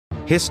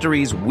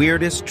history's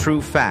weirdest true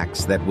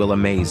facts that will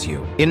amaze you.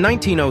 In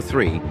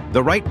 1903,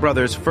 the Wright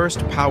brothers'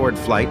 first powered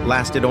flight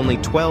lasted only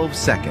 12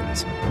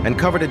 seconds and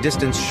covered a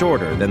distance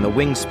shorter than the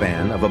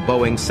wingspan of a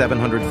Boeing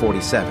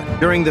 747.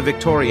 During the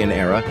Victorian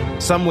era,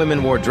 some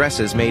women wore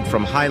dresses made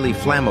from highly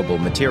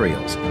flammable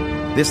materials.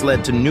 This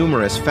led to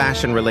numerous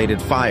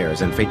fashion-related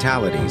fires and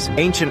fatalities.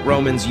 Ancient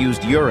Romans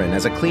used urine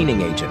as a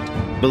cleaning agent,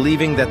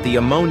 believing that the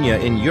ammonia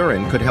in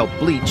urine could help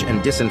bleach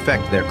and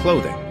disinfect their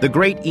clothing. The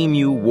Great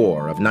Emu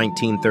War of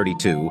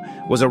 1932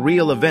 was a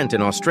real event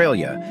in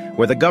Australia,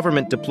 where the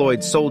government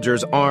deployed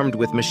soldiers armed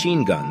with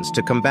machine guns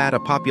to combat a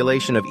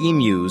population of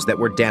emus that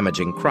were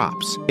damaging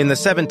crops. In the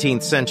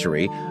 17th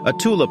century, a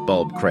tulip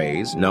bulb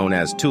craze, known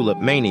as tulip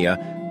mania,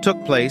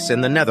 took place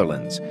in the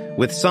Netherlands,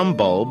 with some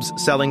bulbs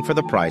selling for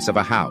the price of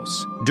a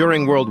house.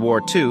 During World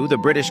War II, the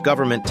British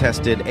government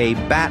tested a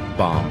bat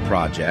bomb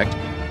project,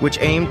 which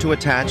aimed to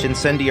attach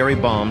incendiary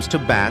bombs to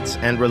bats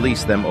and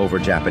release them over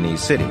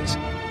Japanese cities.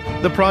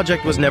 The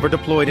project was never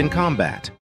deployed in combat.